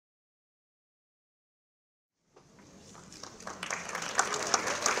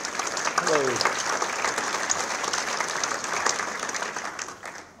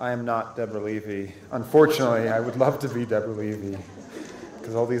I am not Deborah Levy. Unfortunately, I would love to be Deborah Levy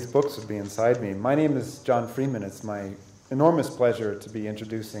because all these books would be inside me. My name is John Freeman. It's my enormous pleasure to be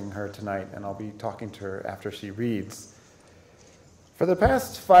introducing her tonight, and I'll be talking to her after she reads. For the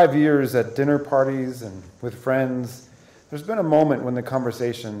past 5 years at dinner parties and with friends, there's been a moment when the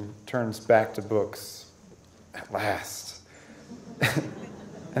conversation turns back to books. At last.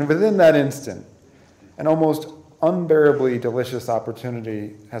 And within that instant, an almost unbearably delicious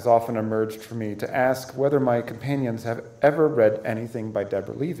opportunity has often emerged for me to ask whether my companions have ever read anything by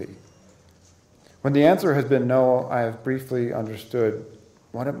Deborah Levy. When the answer has been no, I have briefly understood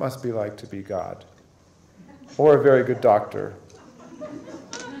what it must be like to be God, or a very good doctor.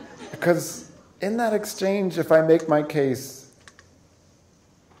 Because in that exchange, if I make my case,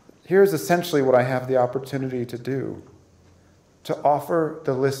 here's essentially what I have the opportunity to do: to offer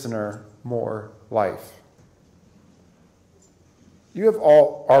the listener more life. You have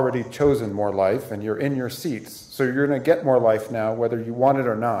all already chosen more life, and you're in your seats, so you're going to get more life now, whether you want it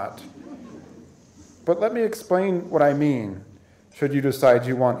or not. But let me explain what I mean, should you decide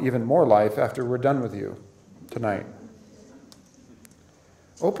you want even more life after we're done with you tonight.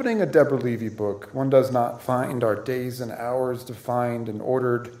 Opening a Deborah Levy book, one does not find our days and hours defined and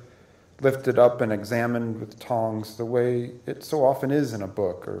ordered, lifted up and examined with tongs the way it so often is in a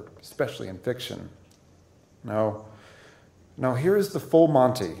book, or especially in fiction. No, here is the full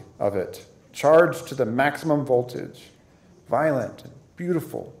Monty of it, charged to the maximum voltage, violent,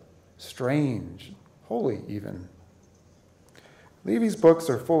 beautiful, strange, holy even. Levy's books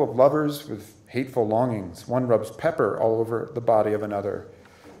are full of lovers with hateful longings. One rubs pepper all over the body of another.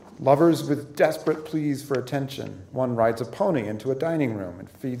 Lovers with desperate pleas for attention. One rides a pony into a dining room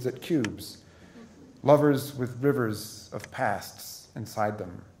and feeds it cubes. Lovers with rivers of pasts inside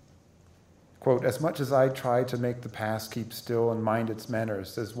them. Quote, "As much as I try to make the past keep still and mind its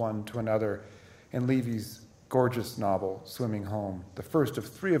manners," says one to another in Levy's gorgeous novel, Swimming Home, the first of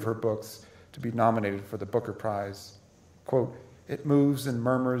 3 of her books to be nominated for the Booker Prize. Quote, "It moves and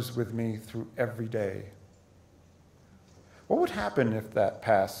murmurs with me through every day." What would happen if that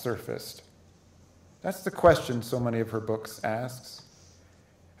past surfaced? That's the question so many of her books asks.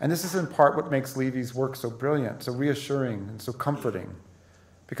 And this is in part what makes Levy's work so brilliant, so reassuring, and so comforting.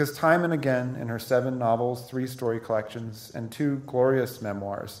 Because time and again, in her 7 novels, 3 story collections, and 2 glorious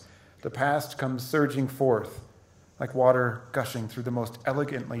memoirs, the past comes surging forth like water gushing through the most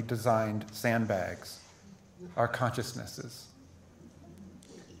elegantly designed sandbags, our consciousnesses.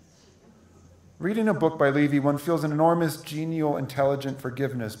 Reading a book by Levy, one feels an enormous, genial, intelligent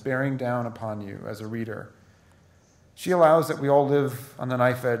forgiveness bearing down upon you as a reader. She allows that we all live on the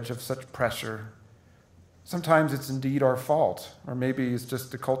knife edge of such pressure. Sometimes it's indeed our fault, or maybe it's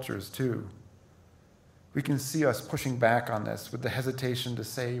just the culture's too. We can see us pushing back on this with the hesitation to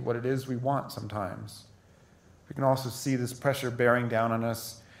say what it is we want sometimes. We can also see this pressure bearing down on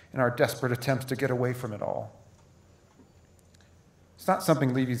us in our desperate attempts to get away from it all. It's not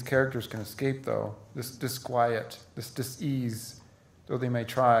something Levy's characters can escape, though, this disquiet, this dis-ease, though they may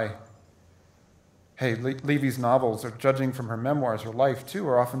try. Hey, Levy's novels, or judging from her memoirs, her life too,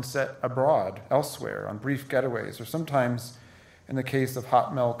 are often set abroad, elsewhere, on brief getaways, or sometimes, in the case of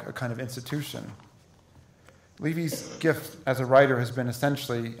Hot Milk, a kind of institution. Levy's gift as a writer has been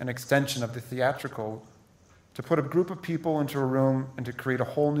essentially an extension of the theatrical, to put a group of people into a room and to create a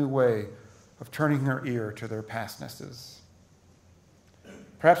whole new way of turning her ear to their pastnesses.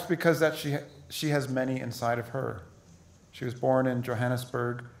 Perhaps because that she has many inside of her. She was born in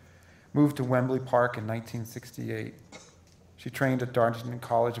Johannesburg, moved to Wembley Park in 1968. She trained at Dartington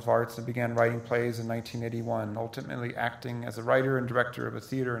College of Arts and began writing plays in 1981, ultimately acting as a writer and director of a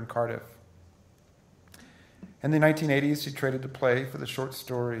theater in Cardiff. In the 1980s, she traded the play for the short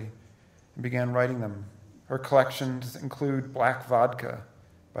story and began writing them. Her collections include Black Vodka.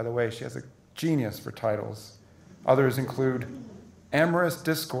 By the way, she has a genius for titles. Others include Amorous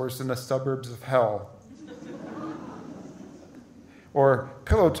Discourse in the Suburbs of Hell, or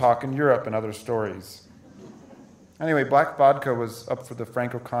Pillow Talk in Europe and Other Stories. Anyway, Black Vodka was up for the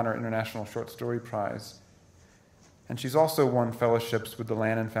Frank O'Connor International Short Story Prize. And she's also won fellowships with the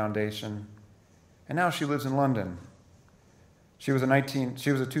Lannan Foundation. And now she lives in London. She was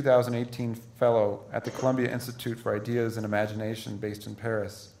a 2018 fellow at the Columbia Institute for Ideas and Imagination based in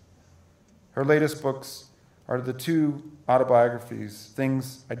Paris. Her latest books are the 2 autobiographies,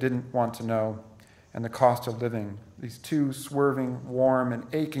 Things I Didn't Want to Know and The Cost of Living, these 2 swerving, warm, and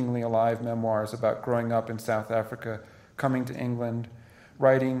achingly alive memoirs about growing up in South Africa, coming to England,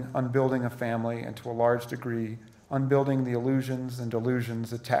 writing on building a family, and to a large degree, unbuilding the illusions and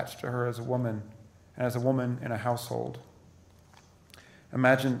delusions attached to her as a woman, and as a woman in a household.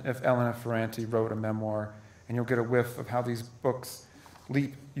 Imagine if Elena Ferranti wrote a memoir, and you'll get a whiff of how these books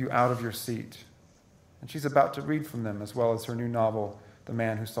leap you out of your seat. And she's about to read from them, as well as her new novel, The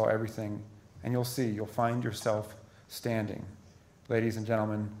Man Who Saw Everything. And you'll find yourself standing. Ladies and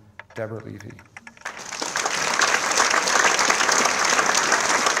gentlemen, Deborah Levy.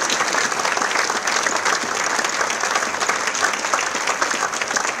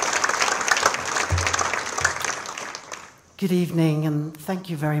 Good evening, and thank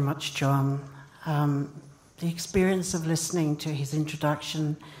you very much, John. The experience of listening to his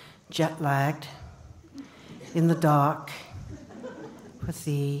introduction, jet-lagged, in the dark, with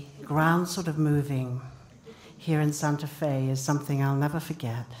the ground sort of moving here in Santa Fe, is something I'll never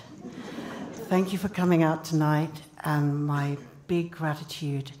forget. Thank you for coming out tonight, and my big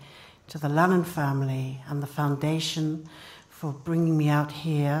gratitude to the Lannan family and the foundation for bringing me out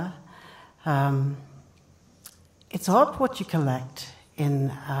here. It's odd what you collect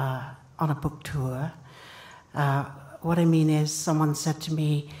on a book tour. What I mean is, someone said to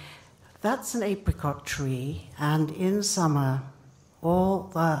me, that's an apricot tree, and in summer, all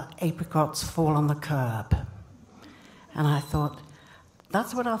the apricots fall on the curb. And I thought,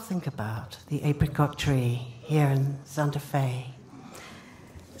 that's what I'll think about, the apricot tree here in Santa Fe.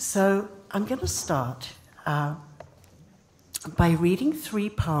 So I'm going to start by reading 3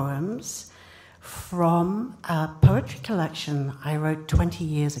 poems from a poetry collection I wrote 20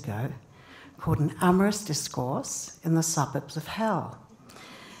 years ago called An Amorous Discourse in the Suburbs of Hell.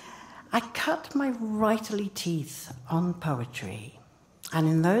 I cut my writerly teeth on poetry, and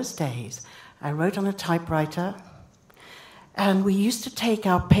in those days I wrote on a typewriter, and we used to take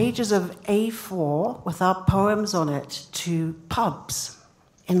our pages of A4 with our poems on it to pubs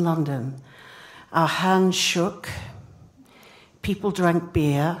in London. Our hands shook, people drank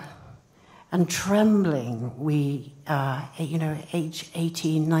beer, and trembling, we, age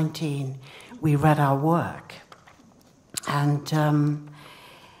 18, 19, we read our work. And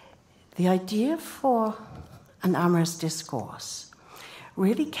the idea for An Amorous Discourse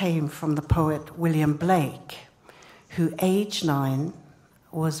really came from the poet William Blake, who, age 9,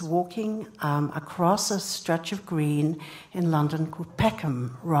 was walking across a stretch of green in London called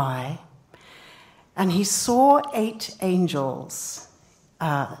Peckham Rye, and he saw 8 angels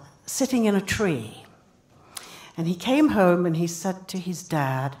sitting in a tree. And he came home and he said to his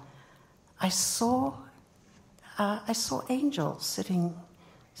dad, I saw angels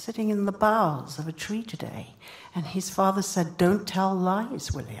sitting in the boughs of a tree today. And his father said, don't tell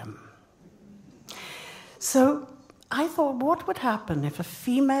lies, William. So I thought, what would happen if a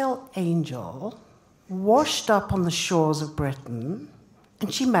female angel washed up on the shores of Britain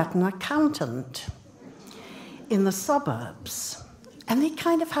and she met an accountant in the suburbs? And they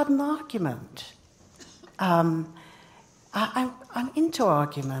kind of had an argument. I'm into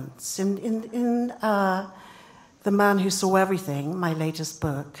arguments. In The Man Who Saw Everything, my latest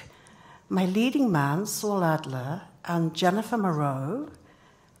book, my leading man, Saul Adler, and Jennifer Moreau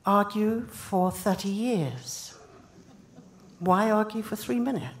argue for 30 years. Why argue for 3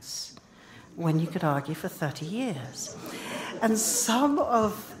 minutes when you could argue for 30 years? And some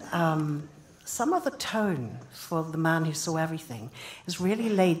of the tone for The Man Who Saw Everything is really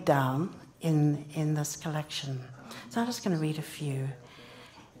laid down in this collection. So I'm just going to read a few.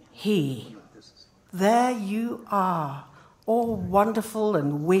 He, there you are, all wonderful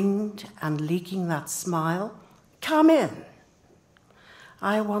and winged and leaking that smile. Come in.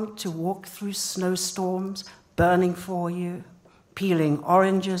 I want to walk through snowstorms, burning for you, peeling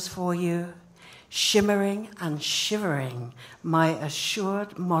oranges for you, shimmering and shivering, my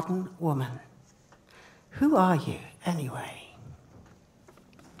assured modern woman. Who are you, anyway?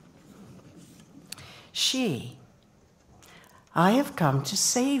 She, I have come to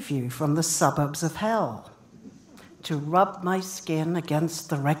save you from the suburbs of hell, to rub my skin against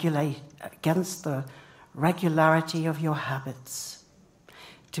the regularity of your habits,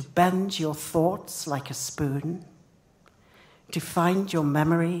 to bend your thoughts like a spoon, to find your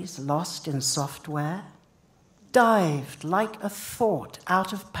memories lost in software, dived like a thought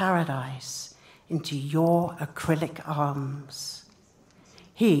out of paradise into your acrylic arms.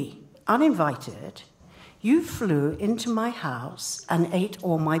 He, uninvited, you flew into my house and ate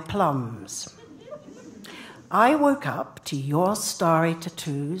all my plums. I woke up to your starry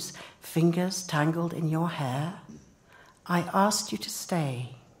tattoos, fingers tangled in your hair. I asked you to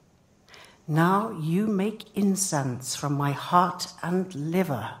stay. Now you make incense from my heart and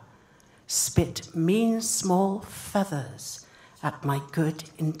liver, spit mean small feathers at my good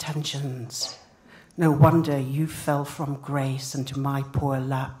intentions. No wonder you fell from grace into my poor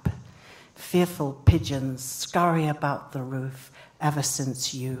lap. Fearful pigeons scurry about the roof, ever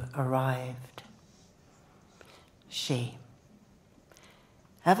since you arrived. She.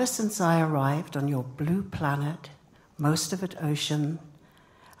 Ever since I arrived on your blue planet, most of it ocean,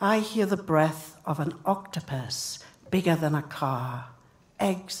 I hear the breath of an octopus bigger than a car,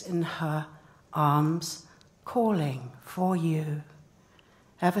 eggs in her arms, calling for you.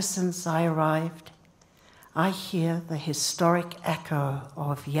 Ever since I arrived, I hear the historic echo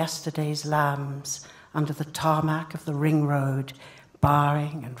of yesterday's lambs under the tarmac of the ring road,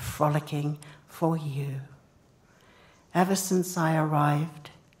 barring and frolicking for you. Ever since I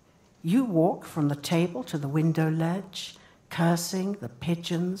arrived, you walk from the table to the window ledge, cursing the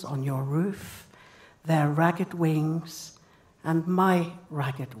pigeons on your roof, their ragged wings, and my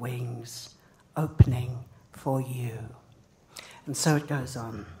ragged wings opening for you. And so it goes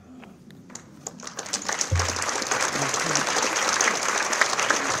on.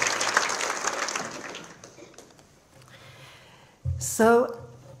 So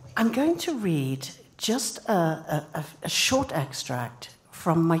I'm going to read just a short extract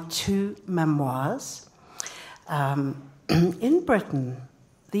from my two memoirs. In Britain,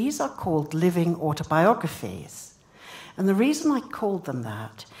 these are called living autobiographies. And the reason I called them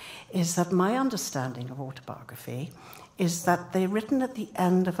that is that my understanding of autobiography is that they're written at the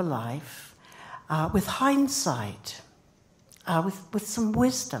end of a life with hindsight, with some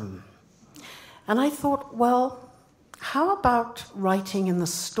wisdom. And I thought, well, how about writing in the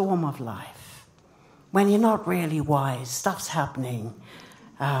storm of life, when you're not really wise, stuff's happening?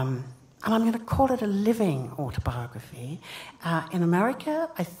 And I'm going to call it a living autobiography. In America,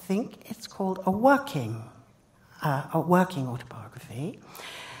 I think it's called a working autobiography.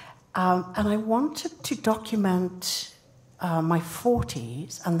 And I wanted to document my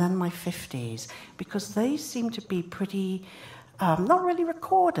 40s and then my 50s, because they seem to be pretty, not really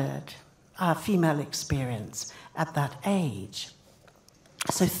recorded, female experience at that age.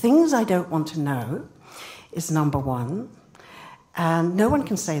 So things I don't want to know is number one, and no one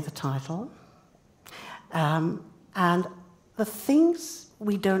can say the title. And the things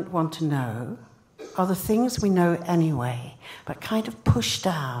we don't want to know are the things we know anyway, but kind of push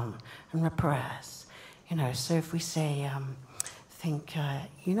down and repress. You know, so if we say,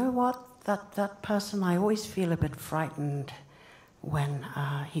 you know what, that person, I always feel a bit frightened when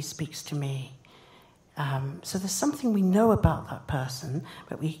he speaks to me. So there's something we know about that person,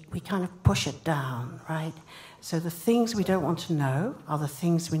 but we kind of push it down, right? So the things we don't want to know are the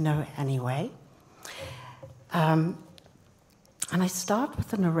things we know anyway. And I start with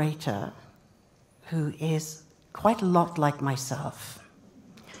the narrator, who is quite a lot like myself.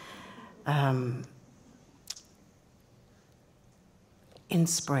 In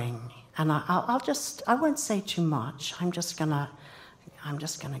spring, and I won't say too much. I'm just gonna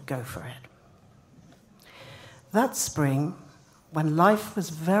go for it. That spring, when life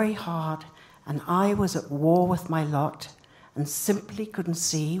was very hard and I was at war with my lot and simply couldn't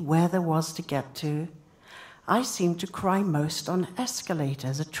see where there was to get to, I seemed to cry most on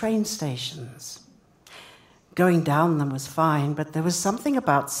escalators at train stations. Going down them was fine, but there was something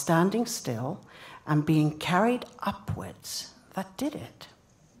about standing still and being carried upwards that did it.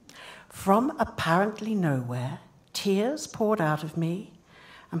 From apparently nowhere, tears poured out of me,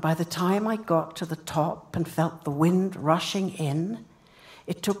 and by the time I got to the top and felt the wind rushing in,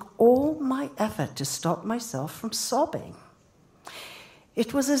 it took all my effort to stop myself from sobbing.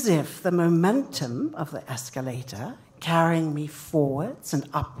 It was as if the momentum of the escalator, carrying me forwards and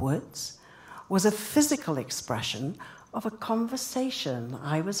upwards, was a physical expression of a conversation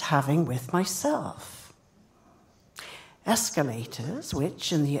I was having with myself. Escalators,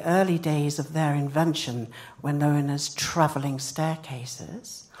 which in the early days of their invention were known as travelling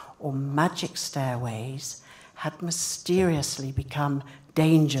staircases or magic stairways, had mysteriously become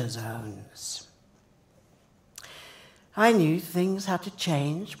danger zones. I knew things had to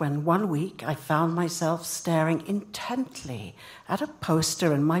change when one week I found myself staring intently at a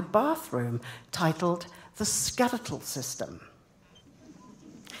poster in my bathroom titled "The Skeletal System."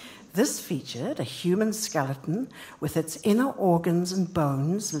 This featured a human skeleton with its inner organs and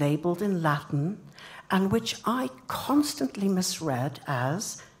bones labeled in Latin, and which I constantly misread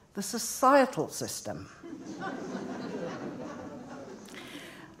as the societal system.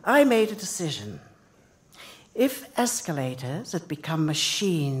 I made a decision. If escalators had become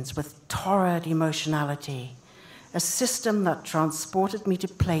machines with torrid emotionality, a system that transported me to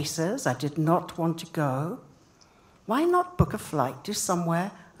places I did not want to go, why not book a flight to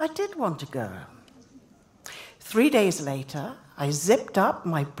somewhere I did want to go? 3 days later, I zipped up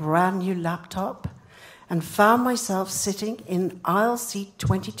my brand new laptop and found myself sitting in aisle seat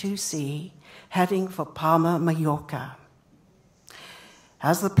 22C, heading for Palma, Mallorca.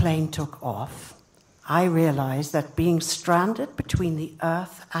 As the plane took off, I realized that being stranded between the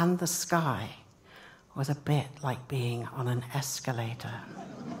earth and the sky was a bit like being on an escalator.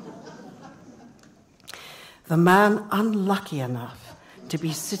 The man unlucky enough to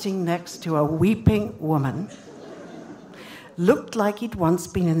be sitting next to a weeping woman looked like he'd once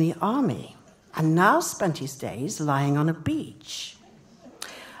been in the army and now spent his days lying on a beach.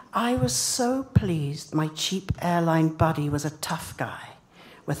 I was so pleased my cheap airline buddy was a tough guy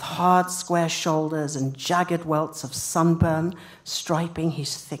with hard, square shoulders and jagged welts of sunburn striping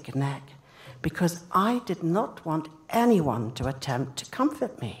his thick neck, because I did not want anyone to attempt to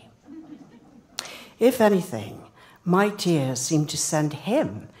comfort me. If anything, my tears seemed to send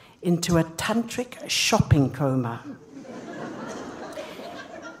him into a tantric shopping coma.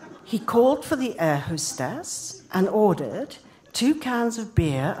 He called for the air hostess and ordered 2 cans of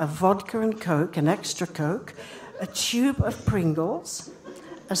beer, a vodka and Coke, an extra Coke, a tube of Pringles,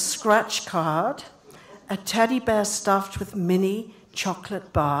 a scratch card, a teddy bear stuffed with mini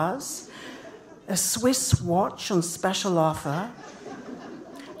chocolate bars, a Swiss watch on special offer,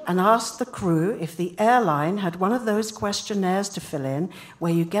 and asked the crew if the airline had one of those questionnaires to fill in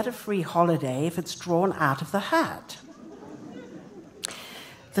where you get a free holiday if it's drawn out of the hat.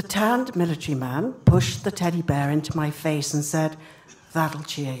 The tanned military man pushed the teddy bear into my face and said, "That'll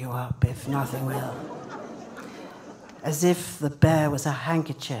cheer you up, if nothing will." As if the bear was a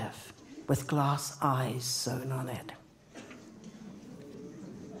handkerchief with glass eyes sewn on it.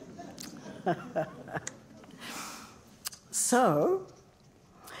 So,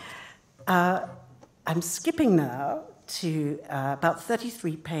 I'm skipping now to about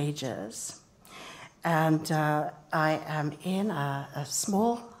 33 pages, and I am in a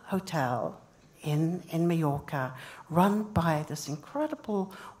small hotel in Mallorca, run by this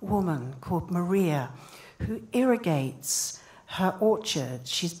incredible woman called Maria, who irrigates her orchard.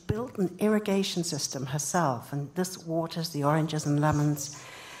 She's built an irrigation system herself, and this waters the oranges and lemons.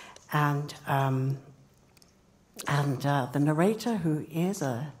 And the narrator, who is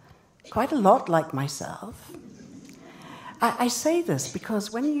quite a lot like myself. I say this because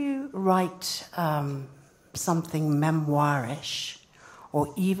when you write something memoirish,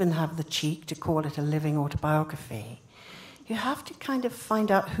 or even have the cheek to call it a living autobiography, you have to kind of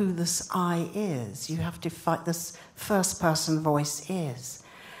find out who this I is. You have to find this first-person voice is,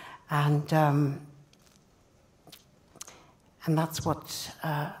 and that's what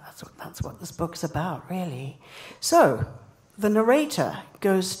this book's about, really. So, the narrator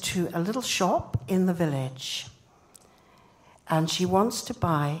goes to a little shop in the village, and she wants to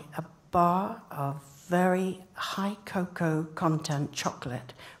buy a bar of very high cocoa content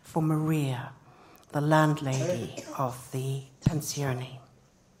chocolate for Maria, the landlady of the pensione.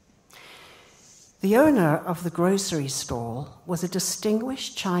 The owner of the grocery stall was a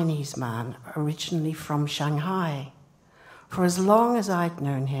distinguished Chinese man originally from Shanghai. For as long as I'd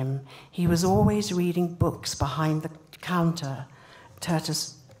known him, he was always reading books behind the counter,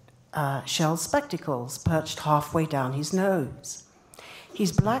 tortoise shell spectacles perched halfway down his nose.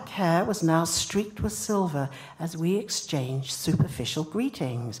 His black hair was now streaked with silver as we exchanged superficial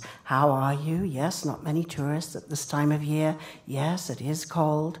greetings. "How are you? Yes, not many tourists at this time of year. Yes, it is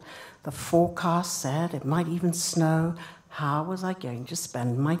cold. The forecast said it might even snow. How was I going to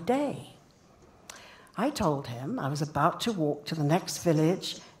spend my day?" I told him I was about to walk to the next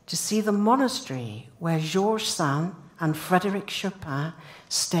village to see the monastery where Georges Sand and Frédéric Chopin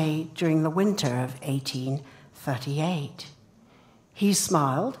stayed during the winter of 1838. He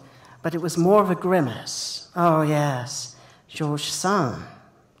smiled, but it was more of a grimace. "Oh, yes, Georges Sand.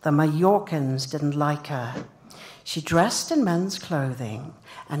 The Mallorcans didn't like her. She dressed in men's clothing,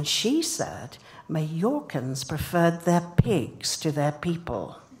 and she said Mallorcans preferred their pigs to their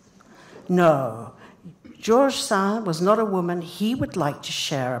people. No, Georges Sand was not a woman he would like to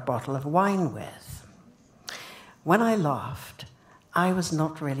share a bottle of wine with." When I laughed, I was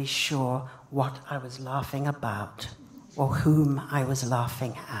not really sure what I was laughing about or whom I was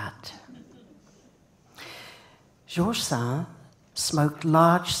laughing at. Georges Sand smoked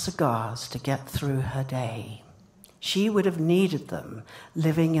large cigars to get through her day. She would have needed them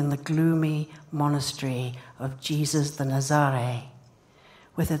living in the gloomy monastery of Jesus the Nazarene,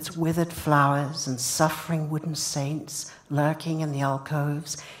 with its withered flowers and suffering wooden saints lurking in the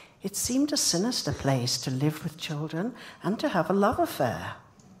alcoves. It seemed a sinister place to live with children and to have a love affair.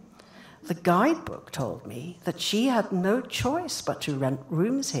 The guidebook told me that she had no choice but to rent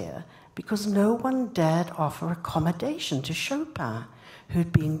rooms here because no one dared offer accommodation to Chopin,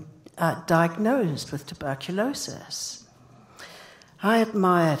 who'd been diagnosed with tuberculosis. I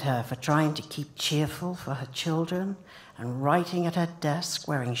admired her for trying to keep cheerful for her children and writing at her desk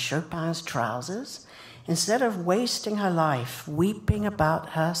wearing Chopin's trousers, instead of wasting her life weeping about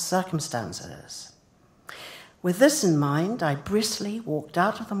her circumstances. With this in mind, I briskly walked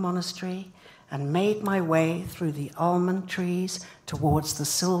out of the monastery and made my way through the almond trees towards the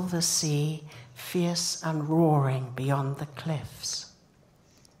silver sea, fierce and roaring beyond the cliffs.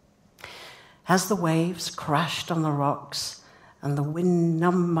 As the waves crashed on the rocks and the wind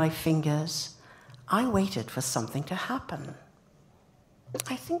numbed my fingers, I waited for something to happen.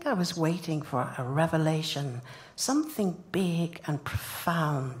 I think I was waiting for a revelation, something big and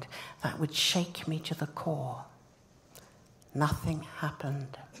profound that would shake me to the core. Nothing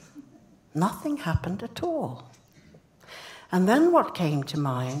happened. Nothing happened at all. And then what came to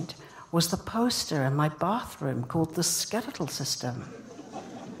mind was the poster in my bathroom called the skeletal system.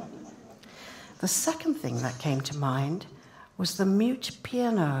 The second thing that came to mind was the mute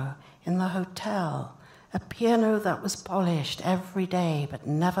piano in the hotel, a piano that was polished every day but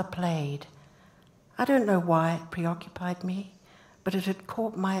never played. I don't know why it preoccupied me, but it had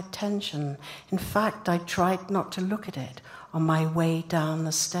caught my attention. In fact, I tried not to look at it on my way down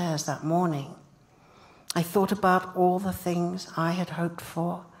the stairs that morning. I thought about all the things I had hoped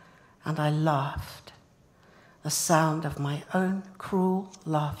for, and I laughed. The sound of my own cruel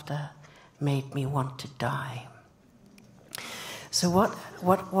laughter made me want to die. So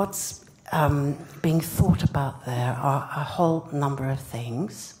what's being thought about there are a whole number of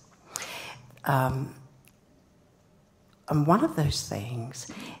things. And one of those things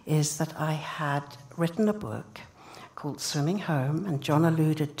is that I had written a book called Swimming Home, and John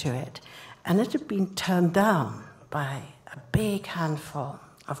alluded to it, and it had been turned down by a big handful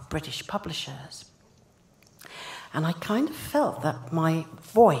of British publishers. And I kind of felt that my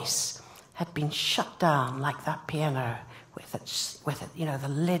voice had been shut down like that piano, with it, you know, the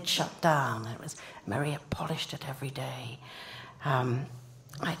lid shut down. It was Maria polished it every day.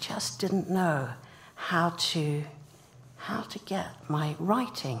 I just didn't know how to get my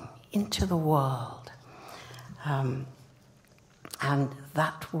writing into the world. And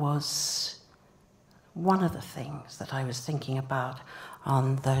that was one of the things that I was thinking about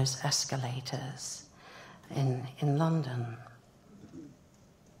on those escalators in London.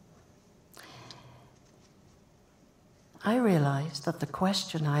 I realized that the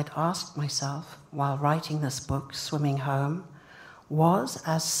question I'd asked myself while writing this book, Swimming Home, was,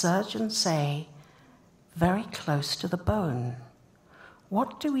 as surgeons say, very close to the bone.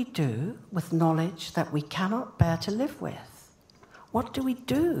 What do we do with knowledge that we cannot bear to live with? What do we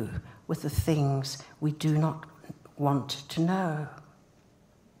do with the things we do not want to know?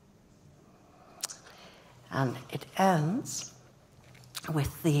 And it ends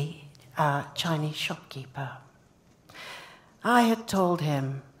with the Chinese shopkeeper. I had told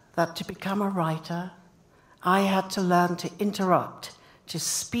him that to become a writer, I had to learn to interrupt, to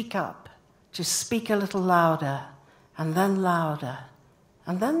speak up, to speak a little louder, and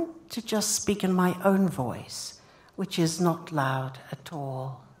then to just speak in my own voice, which is not loud at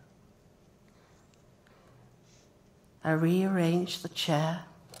all. I rearranged the chair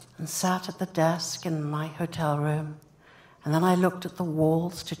and sat at the desk in my hotel room, and then I looked at the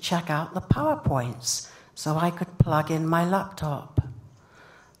walls to check out the PowerPoints so I could plug in my laptop.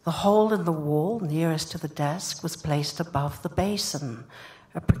 The hole in the wall nearest to the desk was placed above the basin,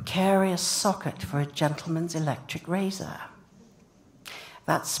 a precarious socket for a gentleman's electric razor.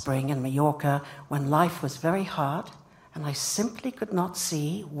 That spring in Mallorca, when life was very hard and I simply could not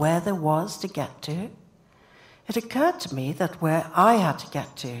see where there was to get to, it occurred to me that where I had to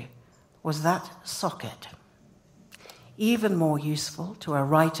get to was that socket. Even more useful to a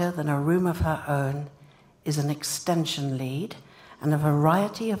writer than a room of her own is an extension lead and a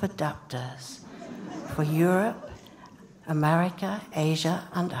variety of adapters for Europe, America, Asia,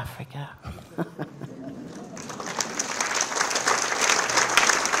 and Africa.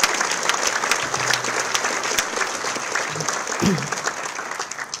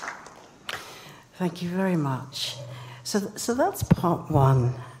 Thank you very much. So that's part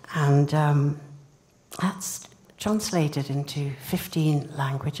one, and that's translated into 15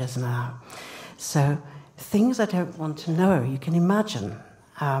 languages now. So things I don't want to know, you can imagine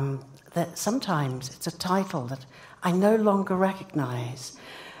that sometimes it's a title that I no longer recognize.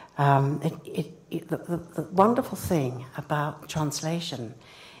 The wonderful thing about translation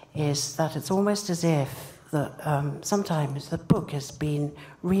is that it's almost as if sometimes the book has been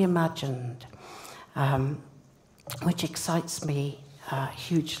reimagined, which excites me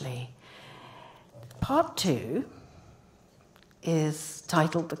hugely. Part two is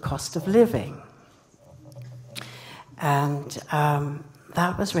titled The Cost of Living. And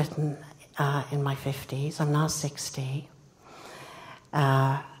that was written in my 50s. I'm now 60.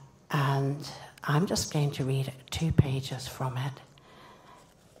 And I'm just going to read 2 pages from it.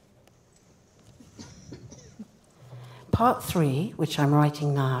 Part 3, which I'm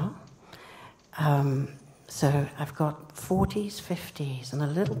writing now. So I've got 40s, 50s, and a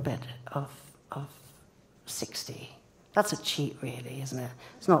little bit of 60. That's a cheat, really, isn't it?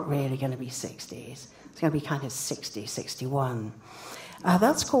 It's not really going to be 60s. It's going to be kind of 60, 61.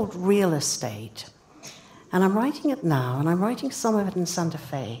 That's called Real Estate. And I'm writing it now, and I'm writing some of it in Santa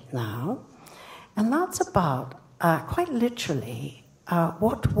Fe now. And that's about, quite literally,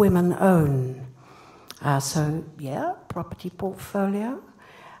 what women own. So, yeah, property portfolio.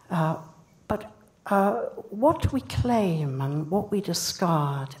 But what we claim and what we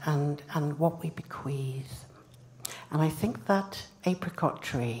discard and what we bequeath. And I think that apricot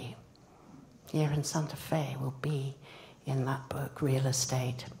tree here in Santa Fe will be in that book, Real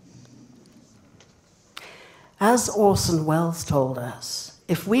Estate. As Orson Welles told us,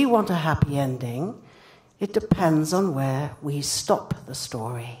 if we want a happy ending, it depends on where we stop the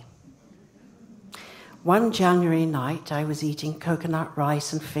story. One January night, I was eating coconut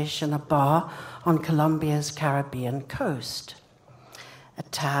rice and fish in a bar on Colombia's Caribbean coast. A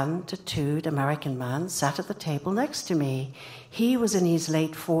tan, tattooed American man sat at the table next to me. He was in his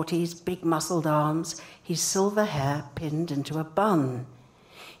late 40s, big muscled arms, his silver hair pinned into a bun.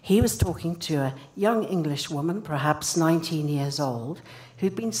 He was talking to a young English woman, perhaps 19 years old,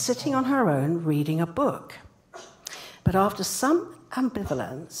 who'd been sitting on her own reading a book. But after some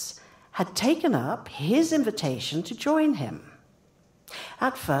ambivalence, had taken up his invitation to join him.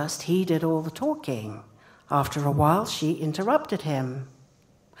 At first, he did all the talking. After a while, she interrupted him.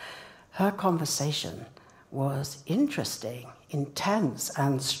 Her conversation was interesting, intense,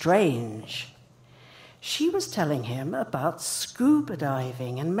 and strange. She was telling him about scuba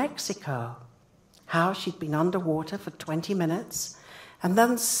diving in Mexico, how she'd been underwater for 20 minutes and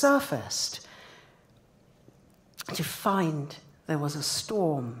then surfaced to find there was a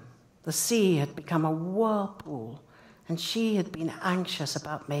storm. The sea had become a whirlpool, and she had been anxious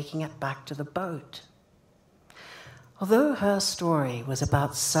about making it back to the boat. Although her story was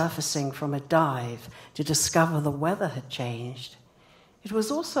about surfacing from a dive to discover the weather had changed, it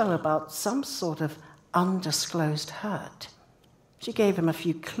was also about some sort of undisclosed hurt. She gave him a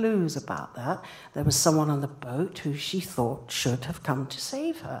few clues about that. There was someone on the boat who she thought should have come to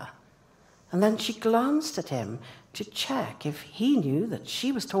save her. And then she glanced at him to check if he knew that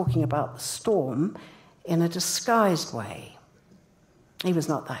she was talking about the storm in a disguised way. He was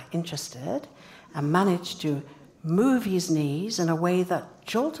not that interested and managed to move his knees in a way that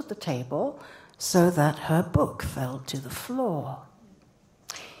jolted the table so that her book fell to the floor.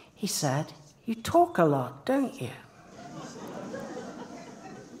 He said, "You talk a lot, don't you?"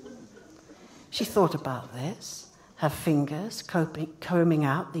 She thought about this, her fingers combing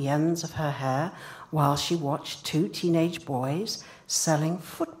out the ends of her hair while she watched 2 teenage boys selling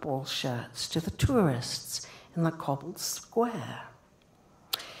football shirts to the tourists in the cobbled square.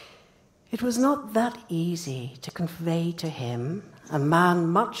 It was not that easy to convey to him, a man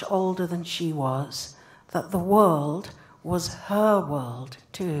much older than she was, that the world was her world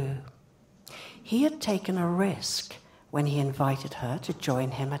too. He had taken a risk when he invited her to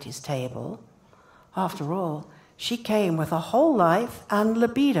join him at his table. After all, she came with a whole life and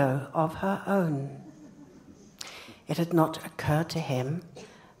libido of her own. It had not occurred to him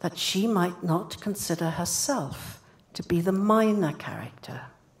that she might not consider herself to be the minor character,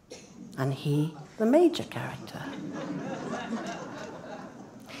 and he the major character.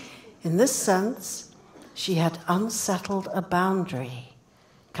 In this sense, she had unsettled a boundary,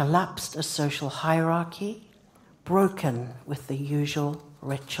 collapsed a social hierarchy, broken with the usual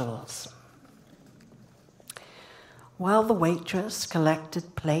rituals. While the waitress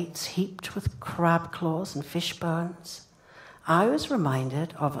collected plates heaped with crab claws and fish bones, I was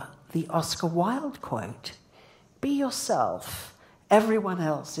reminded of the Oscar Wilde quote, "Be yourself, everyone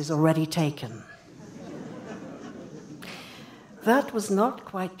else is already taken." That was not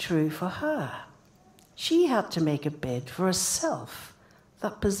quite true for her. She had to make a bid for a self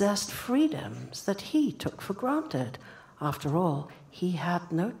that possessed freedoms that he took for granted. After all, he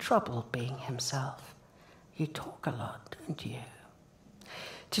had no trouble being himself. You talk a lot, don't you?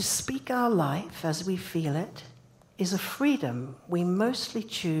 To speak our life as we feel it is a freedom we mostly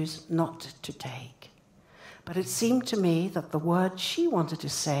choose not to take. But it seemed to me that the words she wanted to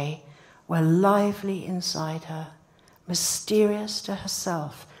say were lively inside her, mysterious to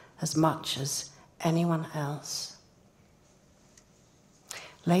herself as much as anyone else.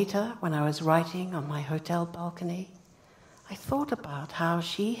 Later, when I was writing on my hotel balcony, I thought about how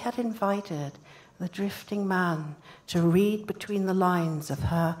she had invited the drifting man, to read between the lines of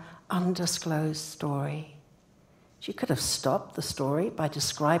her undisclosed story. She could have stopped the story by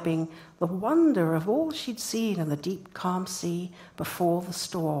describing the wonder of all she'd seen in the deep, calm sea before the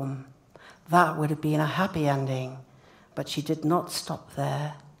storm. That would have been a happy ending, but she did not stop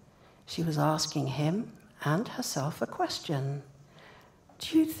there. She was asking him and herself a question.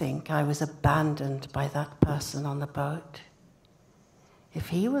 Do you think I was abandoned by that person on the boat? If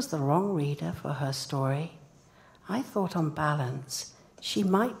he was the wrong reader for her story, I thought on balance she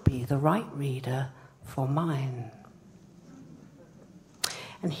might be the right reader for mine.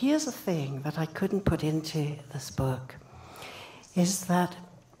 And here's a thing that I couldn't put into this book, is that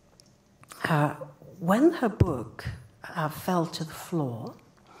when her book fell to the floor,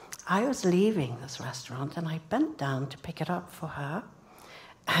 I was leaving this restaurant and I bent down to pick it up for her,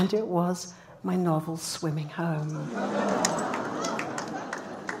 and it was my novel Swimming Home.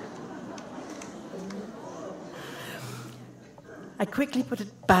 I quickly put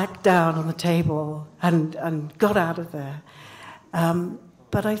it back down on the table and got out of there.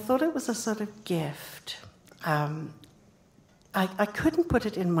 But I thought it was a sort of gift. I couldn't put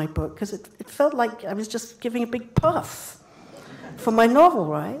it in my book because it felt like I was just giving a big puff for my novel,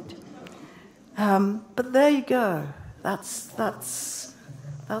 right? But there you go. That's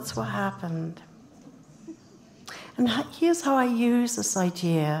what happened. And here's how I use this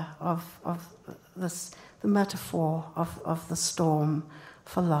idea of this, the metaphor of the storm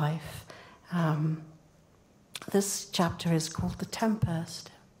for life. This chapter is called The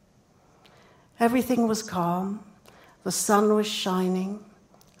Tempest. Everything was calm. The sun was shining.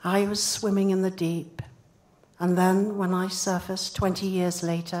 I was swimming in the deep. And then, when I surfaced 20 years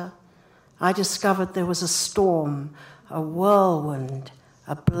later, I discovered there was a storm, a whirlwind,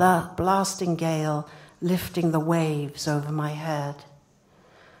 a blasting gale lifting the waves over my head.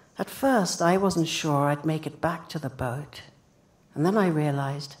 At first, I wasn't sure I'd make it back to the boat. And then I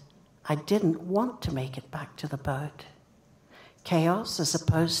realized I didn't want to make it back to the boat. Chaos is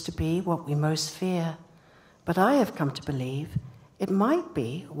supposed to be what we most fear, but I have come to believe it might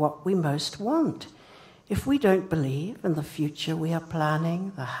be what we most want. If we don't believe in the future we are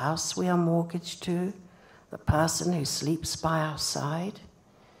planning, the house we are mortgaged to, the person who sleeps by our side,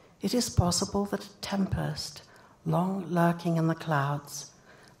 it is possible that a tempest, long lurking in the clouds,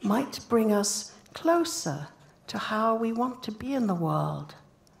 might bring us closer to how we want to be in the world.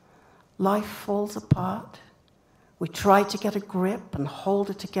 Life falls apart. We try to get a grip and hold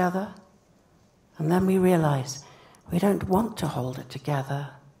it together, and then we realize we don't want to hold it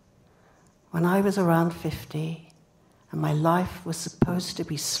together. When I was around 50, and my life was supposed to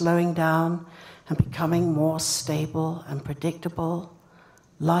be slowing down and becoming more stable and predictable,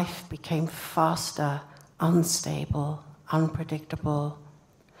 life became faster, unstable, unpredictable.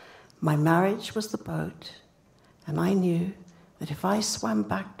 My marriage was the boat, and I knew that if I swam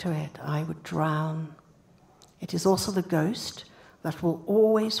back to it, I would drown. It is also the ghost that will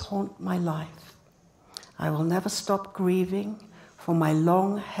always haunt my life. I will never stop grieving for my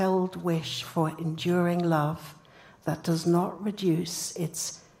long-held wish for enduring love that does not reduce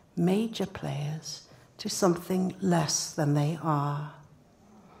its major players to something less than they are.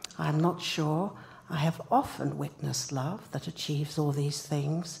 I am not sure I have often witnessed love that achieves all these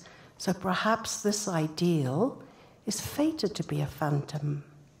things, so perhaps this ideal is fated to be a phantom.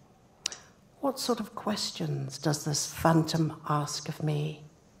 What sort of questions does this phantom ask of me?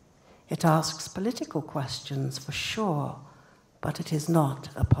 It asks political questions for sure, but it is not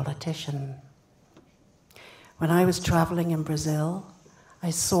a politician. When I was traveling in Brazil, I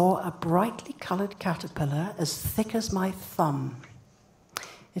saw a brightly colored caterpillar as thick as my thumb.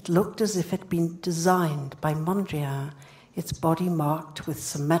 It looked as if it had been designed by Mondrian, its body marked with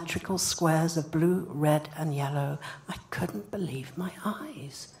symmetrical squares of blue, red, and yellow. I couldn't believe my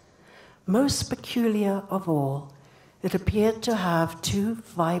eyes. Most peculiar of all, it appeared to have two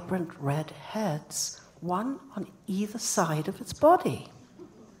vibrant red heads, one on either side of its body.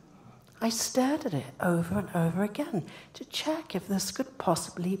 I stared at it over and over again to check if this could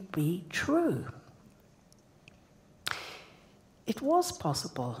possibly be true. It was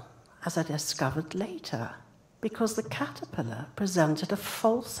possible, as I discovered later, because the caterpillar presented a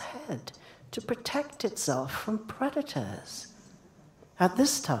false head to protect itself from predators. At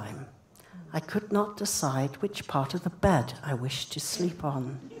this time, I could not decide which part of the bed I wished to sleep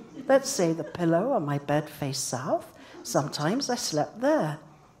on. Let's say the pillow on my bed faced south. Sometimes I slept there.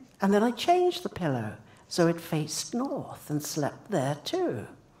 And then I changed the pillow so it faced north and slept there too.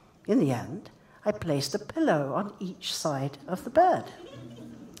 In the end, I placed a pillow on each side of the bed.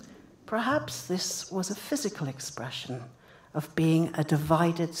 Perhaps this was a physical expression of being a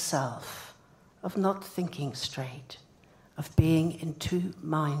divided self, of not thinking straight, of being in two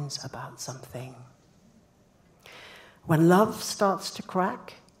minds about something. When love starts to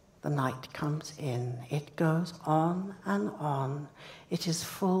crack, the night comes in. It goes on and on. It is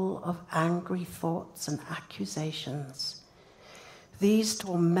full of angry thoughts and accusations. These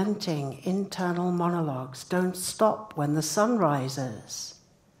tormenting internal monologues don't stop when the sun rises.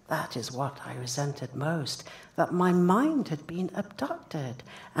 That is what I resented most, that my mind had been abducted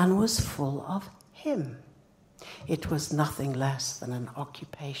and was full of him. It was nothing less than an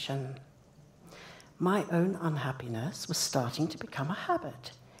occupation. My own unhappiness was starting to become a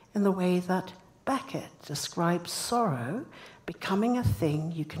habit, in the way that Beckett describes sorrow becoming a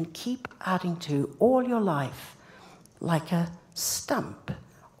thing you can keep adding to all your life, like a stamp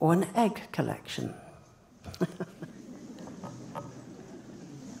or an egg collection.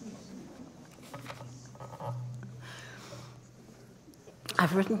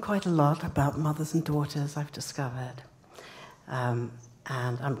 I've written quite a lot about mothers and daughters, I've discovered. And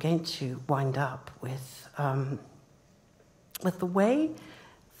I'm going to wind up with the way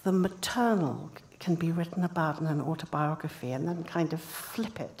the maternal can be written about in an autobiography and then kind of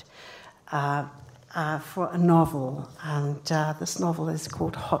flip it for a novel. And this novel is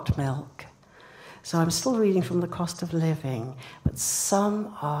called Hot Milk. So I'm still reading from The Cost of Living, but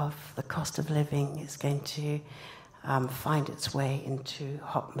some of The Cost of Living is going to find its way into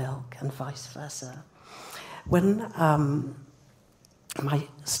Hot Milk and vice versa. When my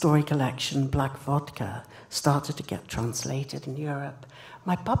story collection, Black Vodka, started to get translated in Europe,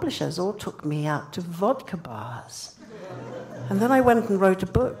 my publishers all took me out to vodka bars. And then I went and wrote a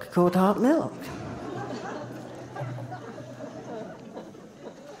book called Hot Milk.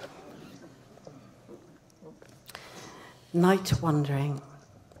 Night wandering.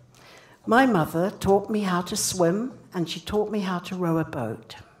 My mother taught me how to swim, and she taught me how to row a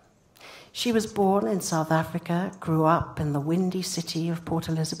boat. She was born in South Africa, grew up in the windy city of Port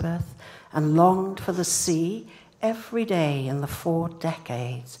Elizabeth, and longed for the sea every day in the 4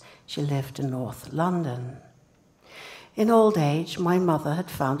 decades she lived in North London. In old age, my mother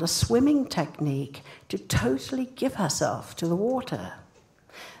had found a swimming technique to totally give herself to the water.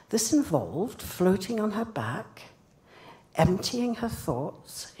 This involved floating on her back, emptying her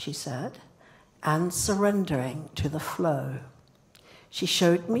thoughts, she said, and surrendering to the flow. She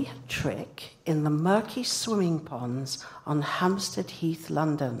showed me a trick in the murky swimming ponds on Hampstead Heath,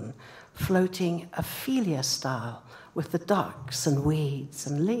 London, floating Ophelia style with the ducks and weeds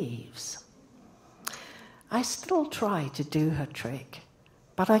and leaves. I still try to do her trick,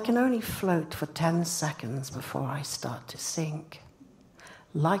 but I can only float for 10 seconds before I start to sink.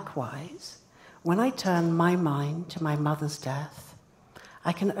 Likewise, when I turn my mind to my mother's death,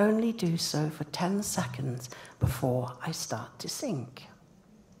 I can only do so for 10 seconds before I start to sink.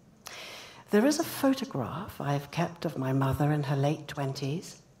 There is a photograph I have kept of my mother in her late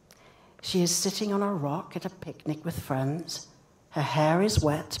 20s. She is sitting on a rock at a picnic with friends. Her hair is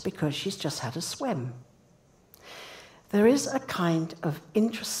wet because she's just had a swim. There is a kind of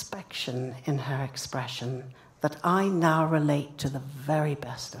introspection in her expression that I now relate to the very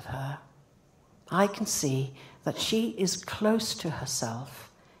best of her. I can see that she is close to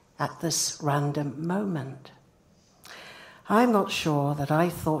herself at this random moment. I'm not sure that I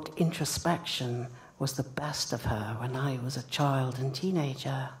thought introspection was the best of her when I was a child and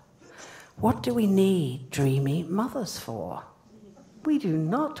teenager. What do we need dreamy mothers for? We do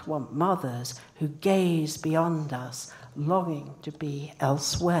not want mothers who gaze beyond us, longing to be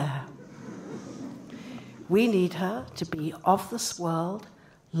elsewhere. We need her to be of this world,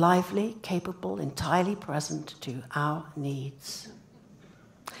 lively, capable, entirely present to our needs.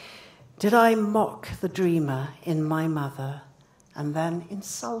 Did I mock the dreamer in my mother and then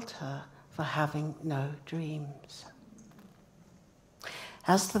insult her for having no dreams?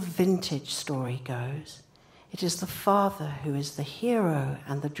 As the vintage story goes, it is the father who is the hero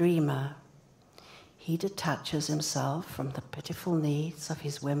and the dreamer. He detaches himself from the pitiful needs of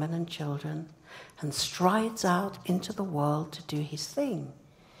his women and children and strides out into the world to do his thing.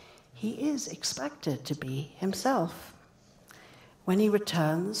 He is expected to be himself. When he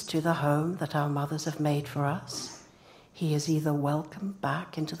returns to the home that our mothers have made for us, he is either welcomed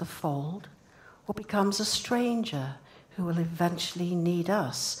back into the fold or becomes a stranger who will eventually need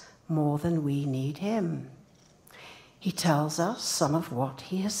us more than we need him. He tells us some of what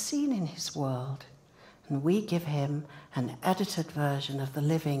he has seen in his world, and we give him an edited version of the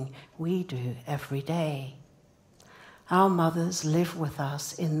living we do every day. Our mothers live with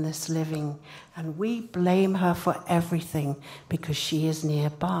us in this living, and we blame her for everything because she is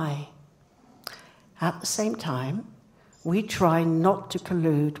nearby. At the same time, We try not to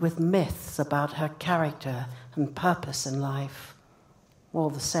collude with myths about her character and purpose in life. All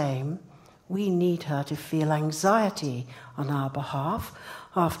the same, we need her to feel anxiety on our behalf.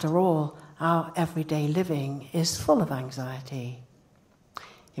 After all, our everyday living is full of anxiety.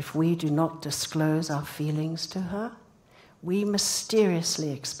 If we do not disclose our feelings to her, we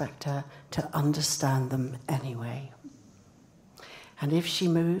mysteriously expect her to understand them anyway. And if she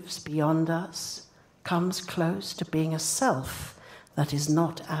moves beyond us, comes close to being a self that is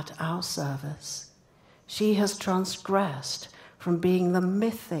not at our service, she has transgressed from being the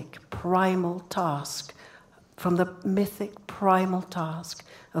mythic primal task,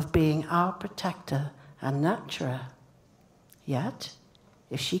 of being our protector and nurturer. Yet,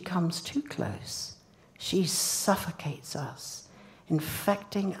 if she comes too close, she suffocates us,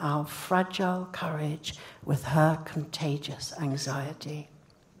 infecting our fragile courage with her contagious anxiety.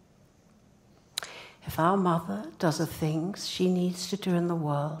 If our mother does the things she needs to do in the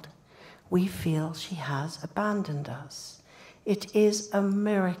world, we feel she has abandoned us. It is a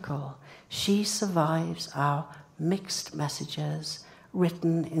miracle she survives our mixed messages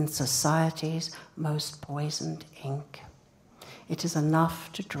written in society's most poisoned ink. It is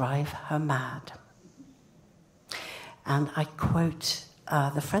enough to drive her mad. And I quote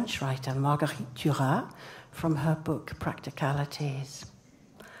the French writer Marguerite Duras from her book Practicalities.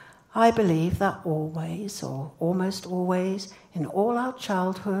 I believe that always, or almost always, in all our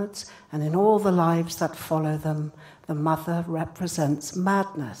childhoods and in all the lives that follow them, the mother represents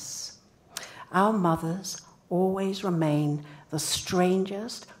madness. Our mothers always remain the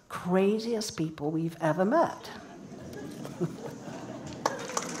strangest, craziest people we've ever met.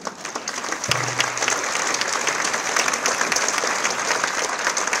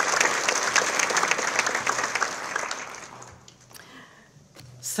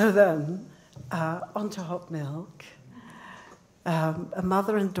 So then, on to hot milk. A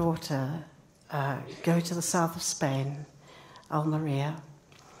mother and daughter go to the south of Spain, Almeria,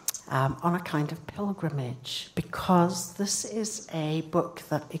 on a kind of pilgrimage, because this is a book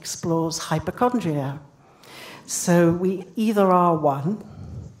that explores hypochondria. So we either are one,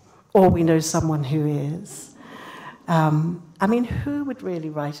 or we know someone who is. I mean, who would really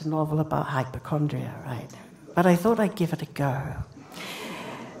write a novel about hypochondria, right? But I thought I'd give it a go.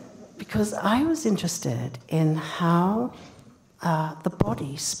 Because I was interested in how the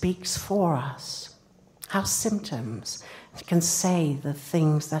body speaks for us, how symptoms can say the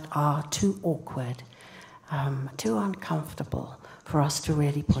things that are too awkward, too uncomfortable for us to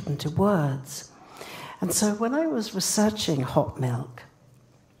really put into words. And so when I was researching hot milk,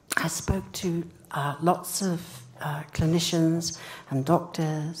 I spoke to lots of clinicians and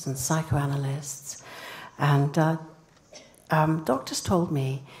doctors and psychoanalysts, and doctors told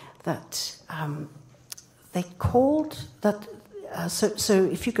me that they called that. So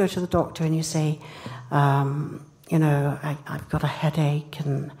if you go to the doctor and you say, I've got a headache,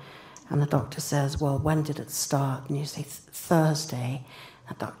 and the doctor says, well, when did it start? And you say Thursday.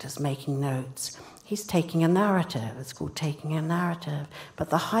 The doctor's making notes. He's taking a narrative. It's called taking a narrative.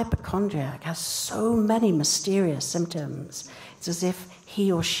 But the hypochondriac has so many mysterious symptoms. It's as if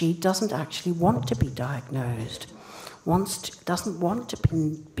he or she doesn't actually want to be diagnosed. Doesn't want to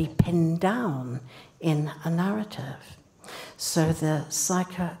be pinned down in a narrative. So the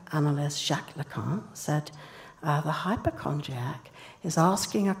psychoanalyst Jacques Lacan said, the hypochondriac is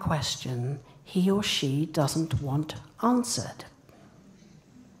asking a question he or she doesn't want answered.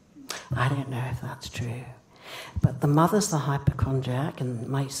 I don't know if that's true. But the mother's the hypochondriac in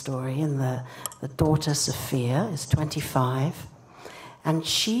my story, and the daughter Sophia is 25, and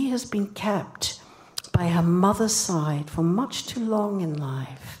she has been kept by her mother's side for much too long in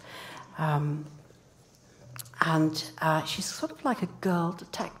life. She's sort of like a girl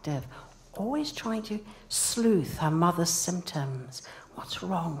detective, always trying to sleuth her mother's symptoms. What's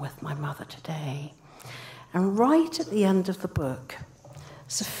wrong with my mother today? And right at the end of the book,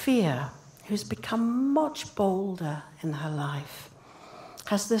 Sophia, who's become much bolder in her life,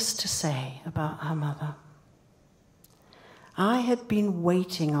 has this to say about her mother. I had been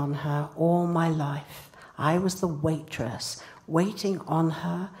waiting on her all my life. I was the waitress, waiting on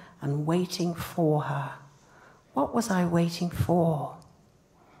her and waiting for her. What was I waiting for?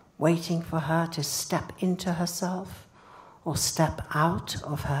 Waiting for her to step into herself or step out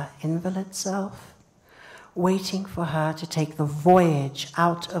of her invalid self? Waiting for her to take the voyage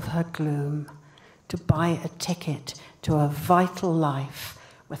out of her gloom, to buy a ticket to a vital life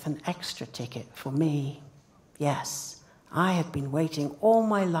with an extra ticket for me. Yes, I had been waiting all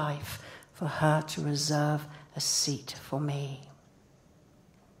my life for her to reserve a seat for me.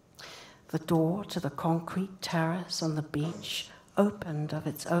 The door to the concrete terrace on the beach opened of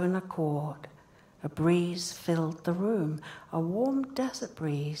its own accord. A breeze filled the room, a warm desert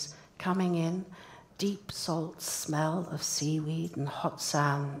breeze coming in, deep salt smell of seaweed and hot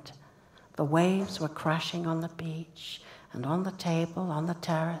sand. The waves were crashing on the beach, and on the table on the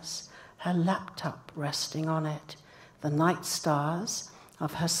terrace, her laptop resting on it, the night stars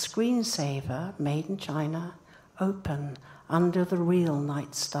of her screensaver, made in China, open under the real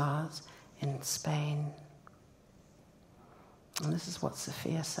night stars in Spain. And this is what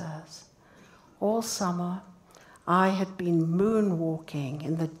Sophia says. All summer, I had been moonwalking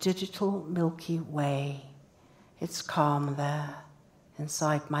in the digital Milky Way. It's calm there,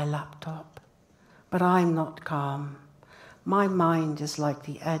 inside my laptop. But I'm not calm. My mind is like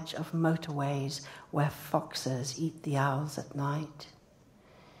the edge of motorways where foxes eat the owls at night.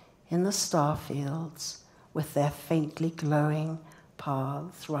 In the star fields, with their faintly glowing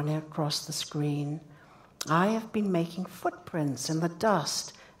paths running across the screen, I have been making footprints in the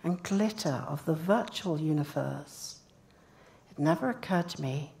dust and glitter of the virtual universe. It never occurred to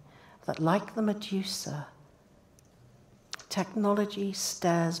me that, like the Medusa, technology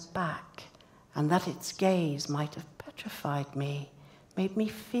stares back, and that its gaze might have petrified me, made me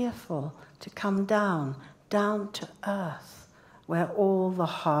fearful to come down to earth, where all the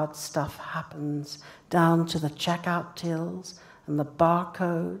hard stuff happens, down to the checkout tills and the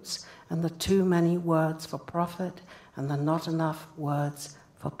barcodes and the too many words for profit and the not enough words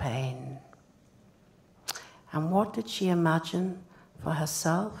for pain. And what did she imagine for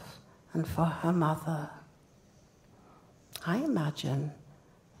herself and for her mother? I imagine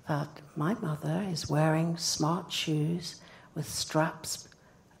that my mother is wearing smart shoes with straps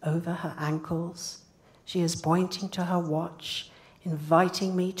over her ankles. She is pointing to her watch,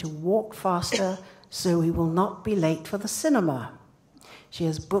 inviting me to walk faster so we will not be late for the cinema. She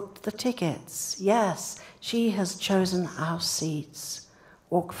has booked the tickets. Yes, she has chosen our seats.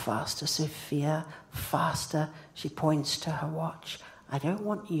 Walk faster, Sophia, faster. She points to her watch. I don't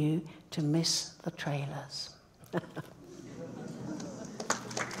want you to miss the trailers.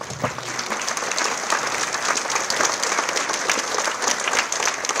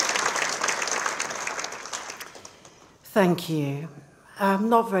 Thank you.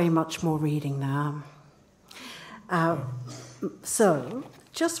 Not very much more reading now. So,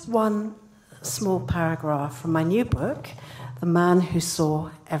 just one small paragraph from my new book, The Man Who Saw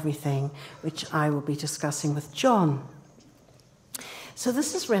Everything, which I will be discussing with John. So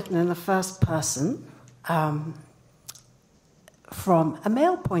this is written in the first person from a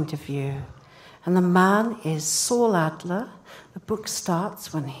male point of view. And the man is Saul Adler. The book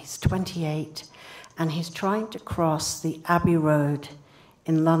starts when he's 28, and he's trying to cross the Abbey Road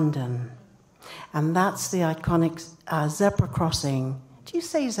in London. And that's the iconic zebra crossing. Do you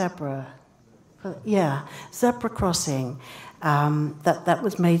say zebra? Yeah, zebra crossing that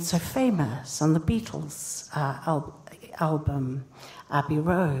was made so famous on the Beatles album, Abbey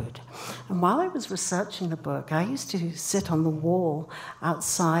Road. And while I was researching the book, I used to sit on the wall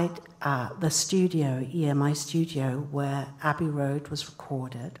outside the studio, EMI studio, where Abbey Road was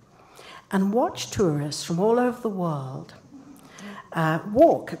recorded, and watch tourists from all over the world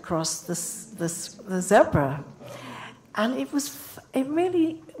walk across the zebra. And it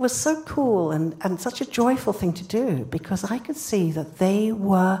really was so cool and such a joyful thing to do, because I could see that they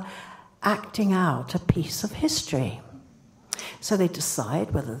were acting out a piece of history. So they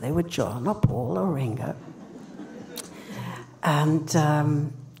decide whether they were John or Paul or Ringo. And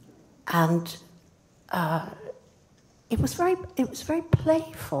it was very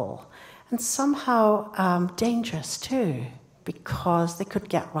playful and somehow dangerous too, because they could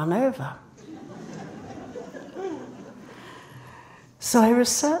get run over. So I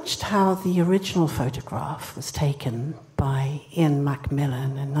researched how the original photograph was taken by Ian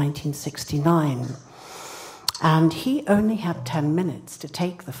Macmillan in 1969. And he only had 10 minutes to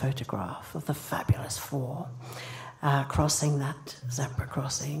take the photograph of the fabulous four crossing that zebra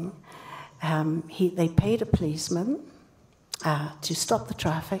crossing. They paid a policeman to stop the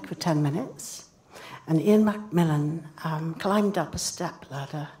traffic for 10 minutes. And Ian Macmillan climbed up a step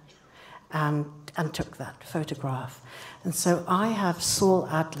ladder and took that photograph. And so I have Saul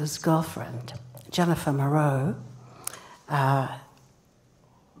Adler's girlfriend, Jennifer Moreau,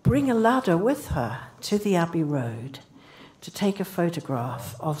 bring a ladder with her to the Abbey Road to take a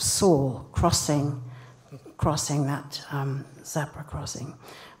photograph of Saul crossing that zebra crossing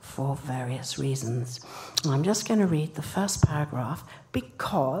for various reasons. And I'm just going to read the first paragraph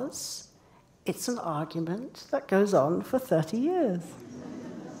because it's an argument that goes on for 30 years.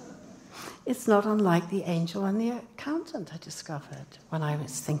 It's not unlike the angel and the accountant I discovered when I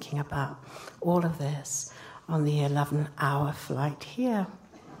was thinking about all of this on the 11-hour flight here.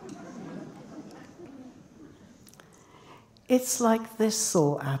 It's like this,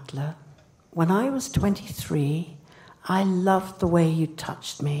 Saul Adler. When I was 23, I loved the way you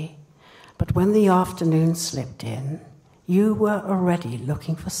touched me, but when the afternoon slipped in, you were already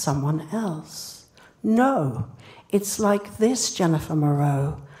looking for someone else. No, it's like this, Jennifer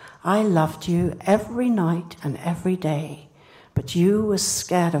Moreau. I loved you every night and every day, but you were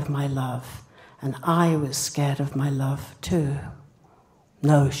scared of my love, and I was scared of my love too.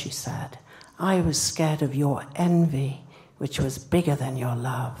 No, she said, I was scared of your envy, which was bigger than your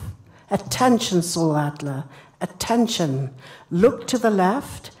love. Attention, Saul Adler, attention. Look to the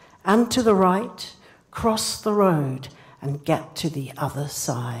left and to the right, cross the road, and get to the other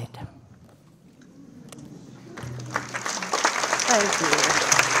side. Thank you.